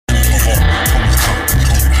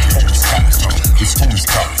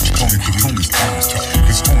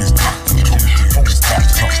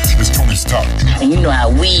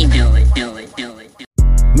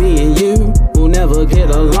Me and you will never get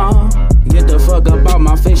along. Get the fuck up out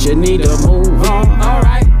my face, you need to move on.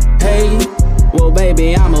 Alright, hey, well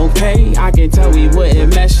baby, I'm okay. I can tell we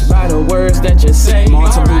wouldn't mesh by the words that you say.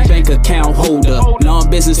 Multiple bank account holder,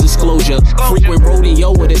 non-business disclosure. Frequent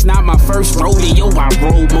rodeo, but it's not my first rodeo. I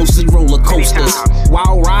rode mostly roller coasters.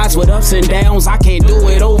 Wild rides with ups and downs, I can't do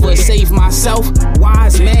it over, save myself.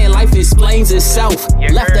 Wise man, life explains itself.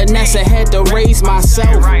 Left the nest ahead to raise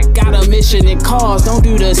myself. Got a mission in cars, don't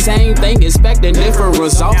do the same thing, expecting different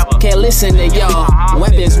results. Can't listen to y'all,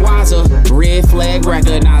 weapons wiser. Red flag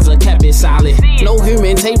recognizer, kept it solid. No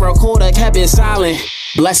human tape recorder, kept it silent.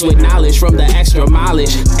 Blessed with knowledge from the extra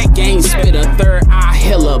mileage. Game spitter, third eye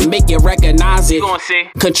healer, make you recognize it.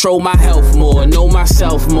 Control my health more, know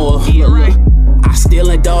myself more. Look. I still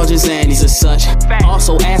indulge his anties as such.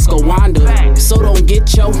 Also ask a Wanda, so don't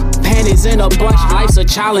get your panties in a bunch. Life's a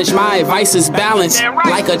challenge, my advice is balanced.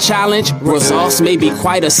 Like a challenge, results may be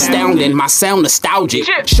quite astounding. My sound nostalgic,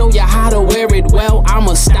 show you how to wear it well, I'm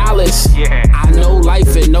a stylist. I know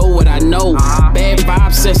life and know what I know. Bad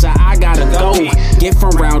vibes, sister, I gotta go. Get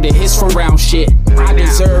from round it, hits from round shit. I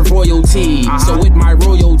deserve royalty, so with my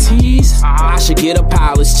royalties, I should get a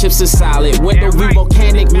palace. Chips are solid, window view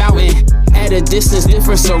volcanic mountain. At a distance,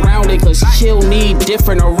 different surrounding, cause chill need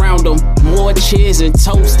different around them. More cheers and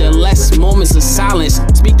toast and less moments of silence.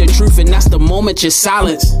 Speak the truth and that's the moment you're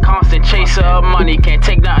silence. Constant chaser of money, can't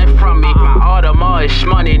take nothing from me. My Audemars is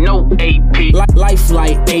money, no AP. Life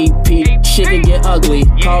like AP, shit can get ugly.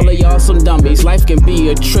 Call of y'all some dummies, life can be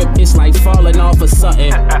a trip. It's like falling off of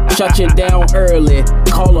something. Shut you down early,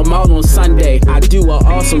 call them all on Sunday. I do an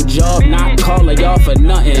awesome job, not calling y'all for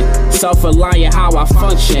nothing. Self-reliant how I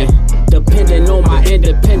function. Depending on my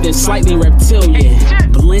independence, slightly reptilian.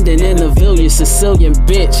 Blending in the village, Sicilian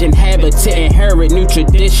bitch. Inhabitant, inherit new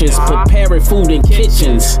traditions. Preparing food in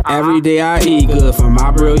kitchens. Every day I eat good for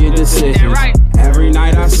my brilliant decisions. Every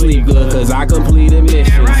night I sleep good cause I completed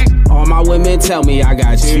missions. All my women tell me I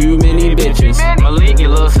got too many bitches. Malik, you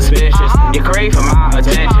look suspicious. You crave for my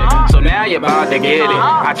attention, so now you're about to get it.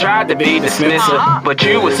 I tried to be dismissive, but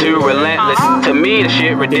you was too relentless. To me the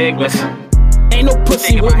shit ridiculous. Ain't no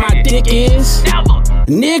pussy where my dick is.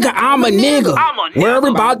 Nigga, I'm a nigga. Worry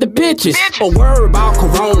about the bitches, or worry about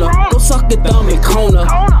Corona. Go suck a thumb in Kona.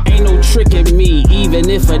 Ain't no tricking me, even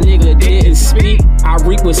if a nigga didn't speak. I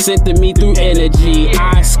reap what's sent to me through energy.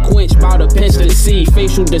 Eyes squinch, bout to pinch to see.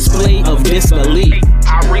 Facial display of disbelief.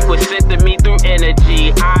 I reap what's sent to me through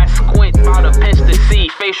energy. Eyes squint, bout to pinch to see.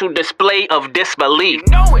 Facial display of disbelief.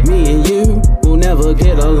 Me and you will never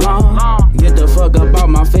get along. Get the fuck up out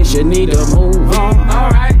my face, you need to move on.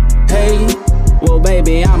 Alright, hey, well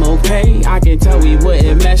baby, I'm okay. I can tell we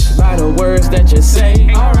wouldn't mesh by the words that you say.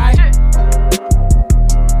 Alright.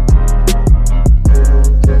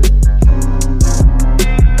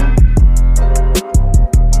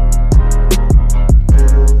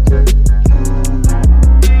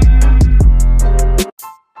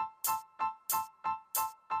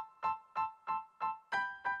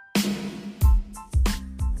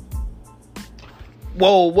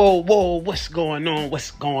 Whoa, what's going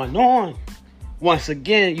on? Once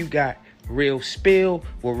again, you got Real Spill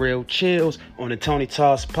with Real Chillz on the Tony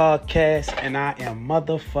Toss podcast, and I am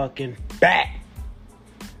motherfucking back.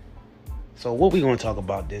 So what we gonna talk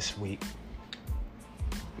about this week?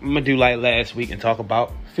 I'm gonna do like last week and talk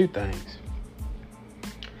about a few things.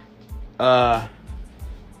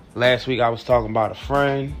 Last week I was talking about a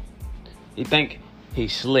friend. You think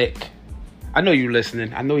he's slick. I know you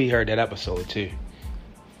listening. I know he heard that episode too.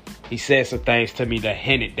 He said some things to me that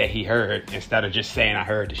hinted that he heard instead of just saying I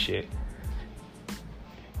heard the shit.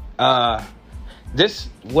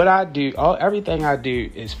 What I do, everything I do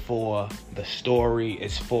is for the story,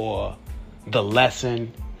 is for the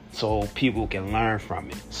lesson, so people can learn from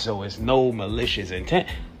it. So it's no malicious intent.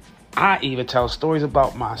 I even tell stories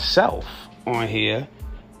about myself on here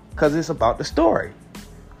because it's about the story.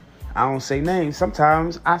 I don't say names.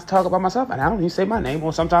 Sometimes I talk about myself and I don't even say my name,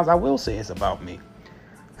 or sometimes I will say it's about me.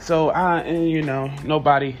 So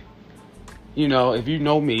nobody, if you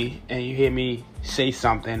know me and you hear me say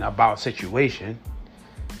something about a situation,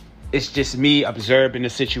 it's just me observing the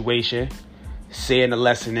situation, saying a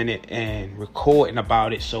lesson in it, and recording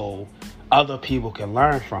about it so other people can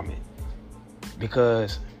learn from it.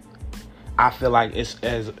 Because I feel like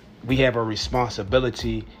we have a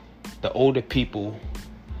responsibility, the older people,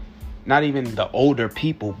 not even the older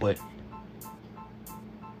people, but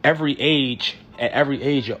at every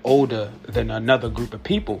age you're older than another group of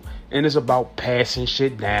people. And it's about passing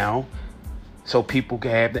shit down so people can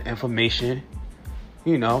have the information.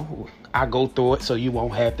 I go through it so you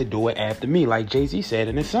won't have to do it after me, like Jay-Z said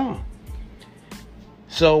in his song.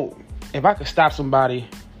 So if I could stop somebody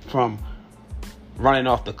from running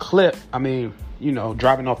off the cliff,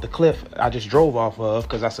 driving off the cliff I just drove off of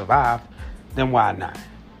because I survived, then why not?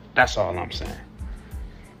 That's all I'm saying.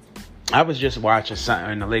 I was just watching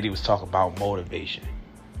something and the lady was talking about motivation.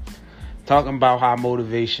 Talking about how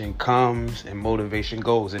motivation comes and motivation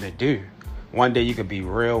goes, and it do. One day you could be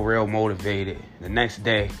real motivated. The next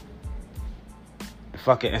day, the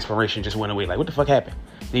fucking inspiration just went away. Like, what the fuck happened?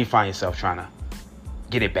 Then you find yourself trying to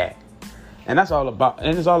get it back. And that's all about,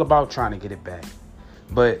 and it's all about trying to get it back.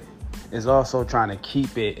 But it's also trying to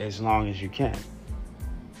keep it as long as you can.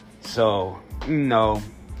 So,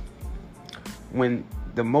 when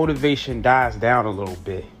the motivation dies down a little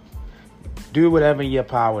bit, do whatever in your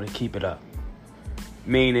power to keep it up.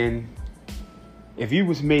 Meaning, if you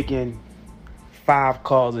was making 5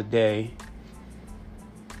 calls a day,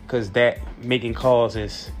 because that making calls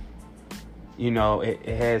is, it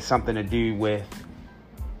has something to do with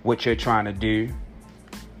what you're trying to do.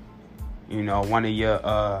 One of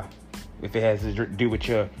your, if it has to do with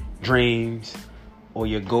your dreams or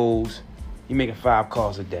your goals, you're making 5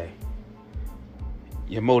 calls a day.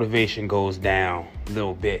 Your motivation goes down a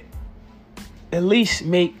little bit. At least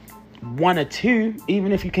make 1 or 2,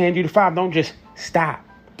 even if you can't do the 5. Don't just stop,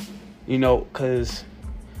 because,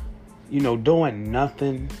 doing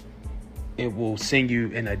nothing, it will send you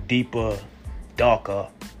in a deeper, darker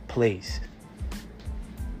place.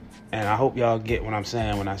 And I hope y'all get what I'm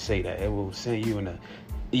saying when I say that. It will send you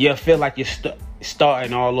you'll feel like you're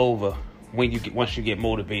starting all over once you get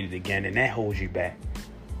motivated again, and that holds you back.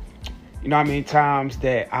 You know how many times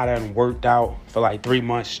that I done worked out for like 3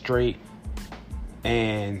 months straight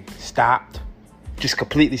and stopped, just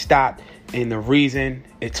completely stopped. And the reason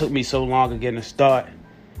it took me so long to get to start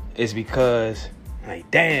is because, like,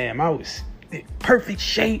 damn, I was in perfect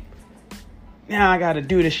shape. Now I got to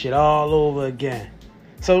do this shit all over again.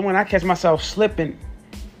 So when I catch myself slipping,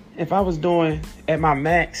 if I was doing at my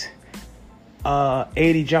max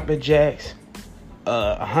 80 jumping jacks,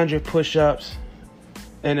 100 push-ups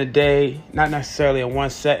in a day, not necessarily in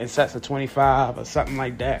one set, in sets of 25 or something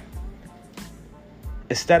like that,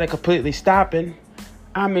 instead of completely stopping,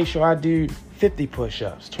 I make sure I do 50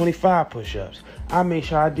 push-ups, 25 push-ups. I make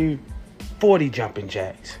sure I do 40 jumping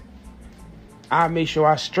jacks. I make sure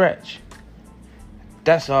I stretch.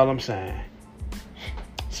 That's all I'm saying.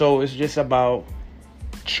 So it's just about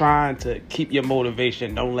trying to keep your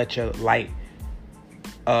motivation. Don't let your light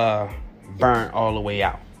burn all the way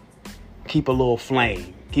out. Keep a little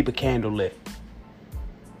flame. Keep a candle lit.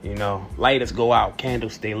 Lighters go out,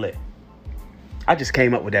 candles stay lit. I just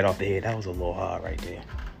came up with that off the head. That was a little hard right there.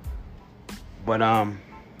 But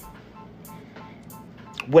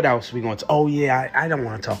what else we going to? Oh yeah, I don't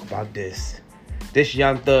want to talk about this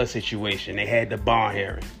Young Thug situation. They had the bond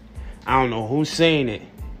hearing. I don't know who's seen it.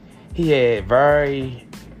 He had very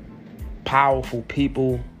powerful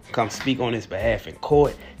people come speak on his behalf in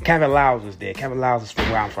court. Kevin Liles was there. Kevin Liles is from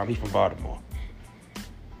where I'm from. He's from Baltimore.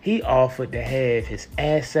 He offered to have his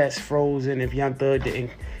assets frozen if Young Thug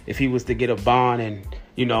didn't, if he was to get a bond. And,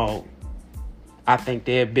 I think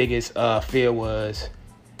their biggest fear was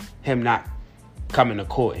him not coming to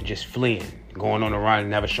court and just fleeing, going on the run and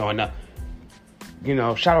never showing up.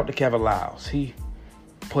 Shout out to Kevin Liles. He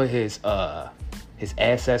put his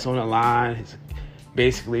assets on the line.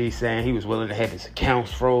 Basically saying he was willing to have his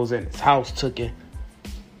accounts frozen, his house taken.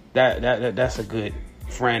 That's a good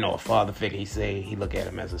friend or a father figure. He say he look at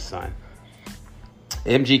him as a son.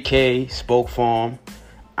 MGK spoke for him.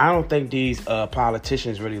 I don't think these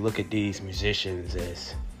politicians really look at these musicians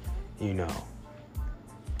as,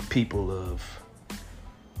 people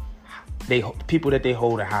that they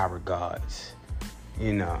hold in high regards.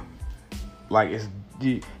 Like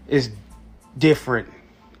it's different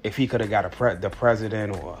if he could have got the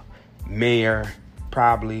president or mayor,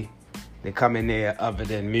 probably. They come in there other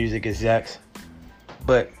than music execs.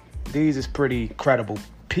 But these is pretty credible.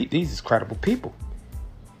 These is credible people.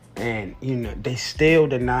 And, they still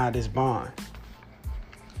deny this bond.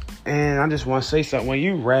 And I just want to say something. When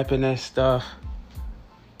you rapping that stuff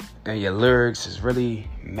and your lyrics is really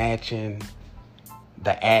matching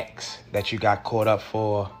the acts that you got caught up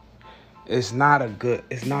for, it's not a good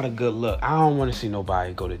look. I don't want to see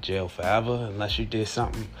nobody go to jail forever unless you did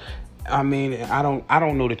something. I mean, I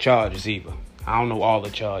don't know the charges either. I don't know all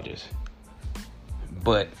the charges.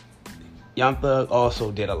 But Young Thug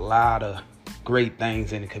also did a lot of great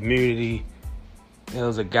things in the community. There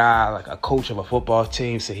was a guy, like a coach of a football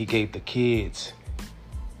team, said he gave the kids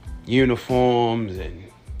uniforms and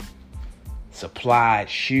supplied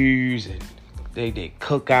shoes, and they did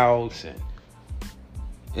cookouts, and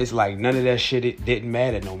it's like none of that shit it didn't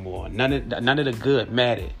matter no more. None of the good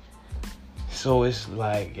mattered. So it's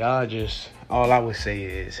like y'all just, all I would say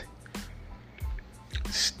is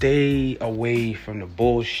stay away from the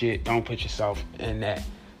bullshit. Don't put yourself in that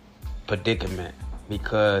predicament,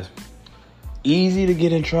 because easy to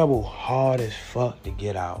get in trouble, hard as fuck to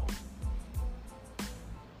get out.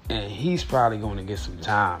 And he's probably going to get some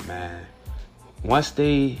time, man. Once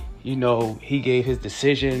he gave his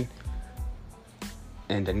decision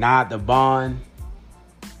and denied the bond,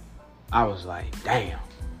 I was like, damn.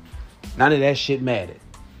 None of that shit mattered.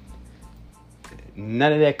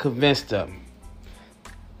 None of that convinced them.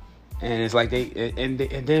 And it's like and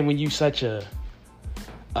then when you such a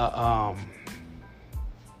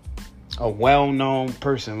well-known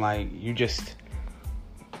person, like you just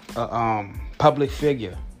a public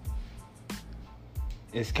figure,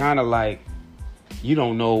 it's kind of like you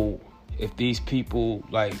don't know if these people,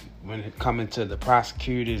 like when it coming to the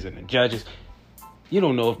prosecutors and the judges, you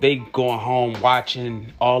don't know if they going home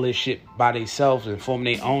watching all this shit by themselves and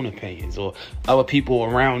forming their own opinions, or other people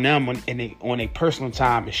around them on their personal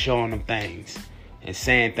time is showing them things and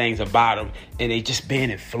saying things about them, and they just being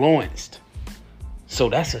influenced. So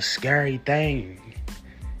that's a scary thing,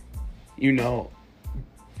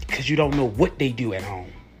 because you don't know what they do at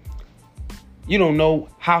home. You don't know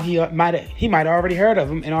how he might have already heard of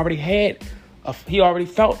him and he already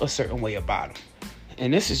felt a certain way about him.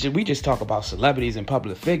 And we just talk about celebrities and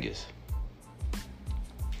public figures,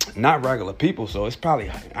 not regular people. So it's probably,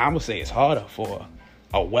 I would say it's harder for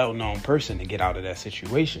a well-known person to get out of that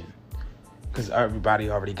situation, because everybody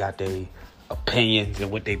already got their opinions and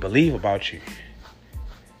what they believe about you,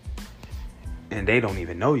 and they don't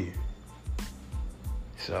even know you.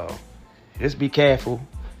 So just be careful,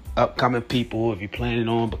 upcoming people, if you're planning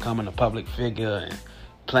on becoming a public figure and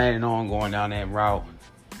planning on going down that route.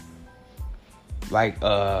 Like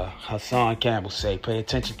Hassan Campbell say, pay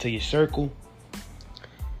attention to your circle.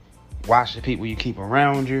 Watch the people you keep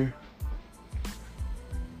around you.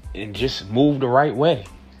 And just move the right way.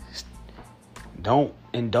 Don't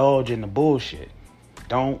indulge in the bullshit.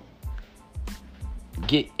 Don't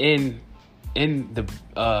get in the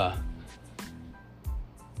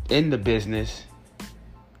business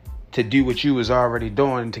to do what you was already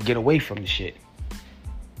doing to get away from the shit.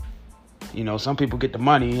 Some people get the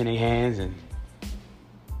money in their hands and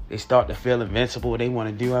they start to feel invincible. They want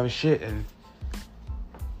to do other shit, and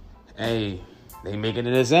hey, they making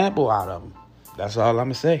an example out of them. That's all I'm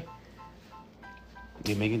gonna say.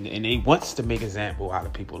 They wants to make an example out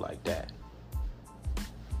of people like that.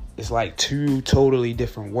 It's like two totally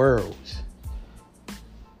different worlds.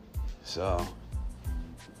 So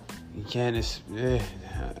you can't just.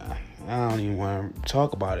 I don't even want to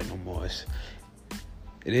talk about it no more.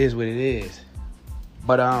 It is what it is.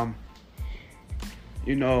 But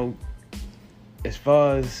as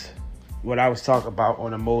far as what I was talking about on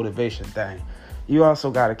the motivation thing, you also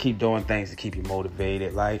got to keep doing things to keep you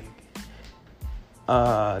motivated. Like,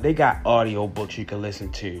 they got audio books you can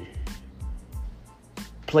listen to.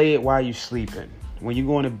 Play it while you're sleeping. When you're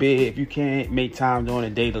going to bed, if you can't make time during the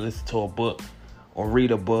day to listen to a book or read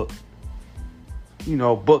a book,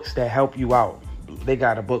 books that help you out. They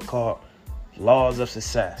got a book called Laws of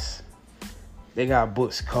Success. They got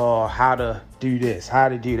books called How to Do This, How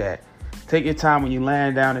to Do That. Take your time when you're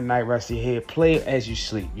laying down at night, rest your head. Play it as you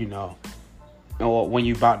sleep, Or when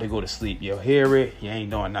you're about to go to sleep, you'll hear it. You ain't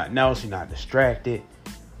doing nothing else. You're not distracted.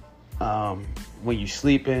 When you're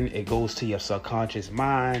sleeping, it goes to your subconscious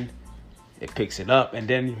mind. It picks it up. And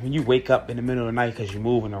then when you wake up in the middle of the night because you're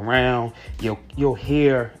moving around, you'll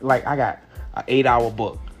hear, like, I got an 8-hour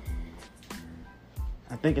book.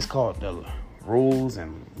 I think it's called The Rules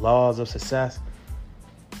and Laws of Success.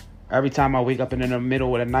 Every time I wake up in the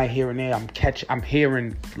middle of the night here and there, I'm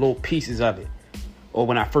hearing little pieces of it. Or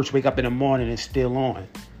when I first wake up in the morning, it's still on.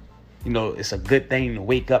 It's a good thing to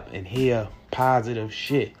wake up and hear positive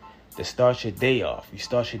shit that starts your day off. You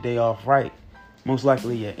start your day off right, most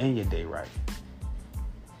likely you're in your day right.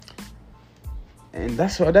 And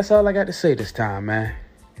that's all I got to say this time, man.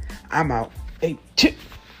 I'm out. Hey, chip.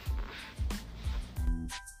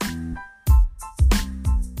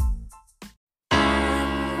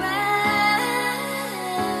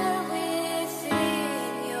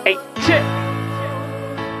 Hey, chip.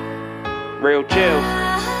 Real Chillz.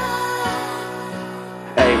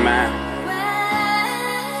 Hey, man.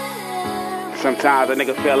 Sometimes a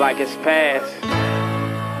nigga feel like it's past.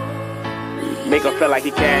 Make him feel like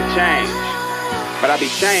he can't change. But I be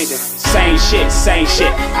changing. Same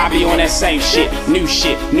shit, I be on that same shit. New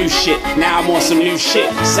shit, now I'm on some new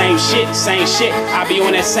shit. Same shit, I be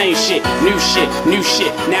on that same shit. New shit,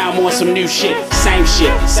 now I'm on some new shit. Same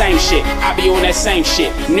shit, I be on that same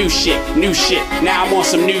shit. New shit, now I'm on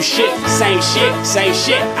some new shit. Same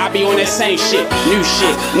shit, I be on that same shit. New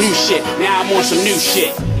shit, now I'm on some new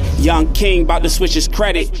shit. Young King about to switch his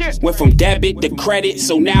credit. Went from debit to credit,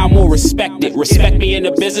 so now I'm more respected. Respect me in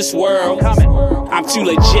the business world. I'm too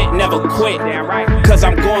legit, never quit. Cause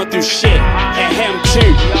I'm going through shit, and him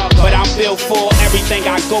too. But I'm built for everything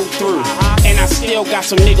I go through. And I still got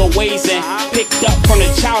some nigga ways in. Picked up from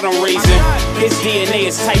the child I'm raising. His DNA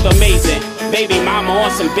is type amazing. Baby mama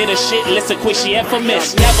on some bitter shit. Listen quick, she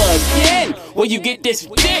infamous. Never again will you get this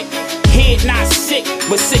dick. Head not sick,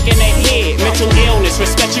 but sick in the head. Mental illness,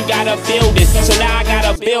 respect you gotta build it. So now I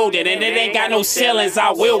gotta build it, and it ain't got no ceilings.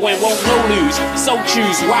 I will win, won't no lose. So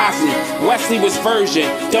choose wisely. Wesley was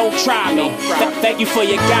virgin, don't try me. Thank you for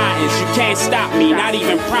your guidance, you can't stop me, not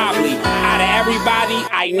even probably. Out of everybody,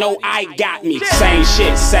 I know I got me. Same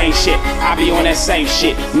shit, I be on that same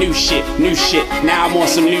shit. New shit, now I'm on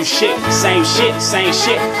some new shit. Same shit,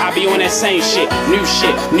 I be on that same shit.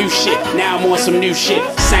 New shit, now I'm on some new shit.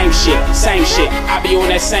 Same shit, I be on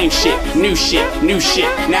that same shit. New shit,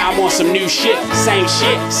 now I'm on some new shit. Same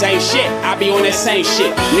shit, I be on that same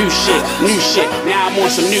shit. New shit, now I'm on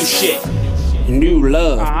some new shit. New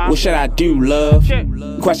love, what should I do, love?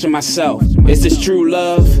 Question myself, is this true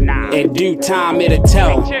love? In due time it'll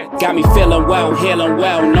tell. Got me feeling well, healing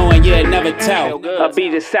well, knowing you'll never tell. Or be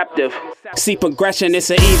deceptive. See progression, it's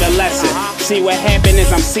an even lesson. See what happened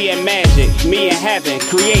is I'm seeing magic. Me in heaven,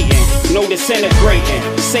 creating, no disintegrating.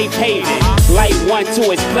 Safe haven, light 1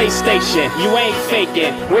 to its PlayStation. You ain't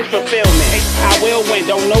faking, wish fulfillment. I will win,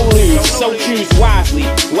 don't no lose, so choose wisely.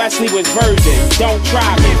 Wesley was virgin, don't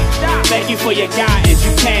try me. Thank you for your guidance,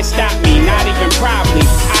 you can't stop me, not even probably.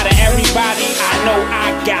 Out of everybody, I know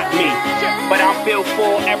I got me. But I'm built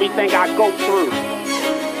for everything I go through.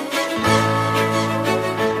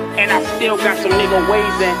 And I still got some nigga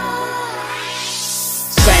ways in.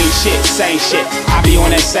 Same shit, I be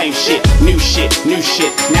on that same shit. New shit,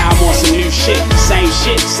 now I'm on some new shit. Same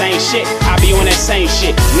shit, I be on that same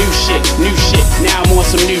shit. New shit, now I'm on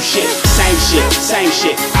some new shit. Same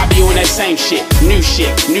shit, I be on that same shit. New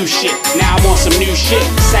shit, now I'm on some new shit.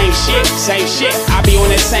 Same shit, I be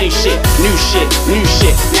on that same shit. New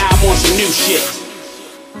shit, now I'm on some new shit.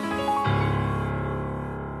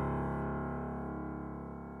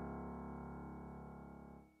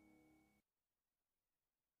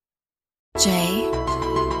 J.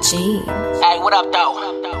 G. Hey, what up, though?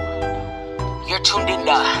 You're tuned in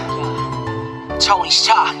to Tony's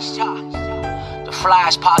Talk, the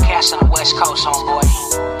flyest podcast on the West Coast, homeboy.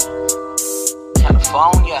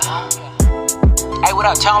 California. Hey, what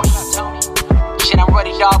up, Tony? Shit, I'm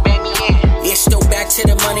ready, dog, bang me in. Yeah, still back to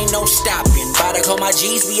the money, no stopping. About to call my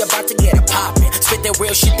G's, we about to get it poppin'. Spit that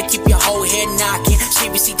real shit to keep your whole head knocking.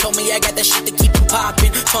 CBC told me I got that shit to keep it poppin'.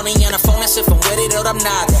 Tony on the phone, I said if I'm with it or I'm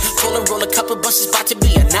not. Pull and roll a couple buses, about to be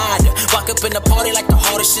a nada. Walk up in the party like the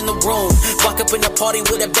hardest in the room. Walk up in the party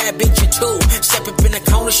with a bad bitch or two. Step up in the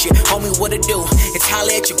corner, shit, homie, what it do? It's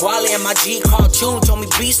holla at your Guale and my G cartoon. Told me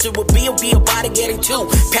beast it will be about to getting two.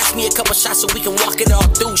 Pass me a couple shots so we can walk it all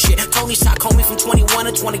through, shit. Tony's Talk, homie, from 21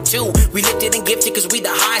 to 22. We lifted and gifted cause we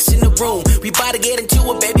the highest in the room. We bout to get into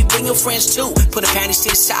it, baby, bring your friends too. Put the panties to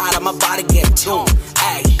the side, I'm about to get tuned.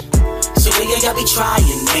 Ayy, so will y'all be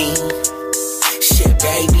trying me? Shit,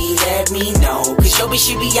 baby, let me know. Cause your bitch,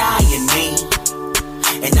 she be eyeing me.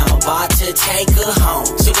 And I'm about to take her home.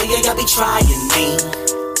 So will y'all be trying me?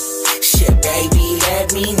 Shit, baby,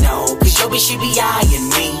 let me know. Cause your bitch, she be eyeing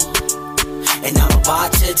me. And I'm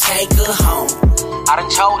about to take her home. I done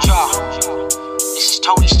told y'all, this is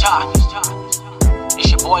Tony's Talk. It's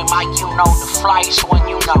your boy Mike, you know, the flyest one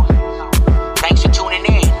you know. Thanks for tuning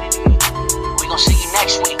in. We gon' see you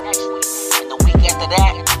next week. And the week after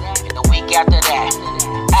that. And the week after that.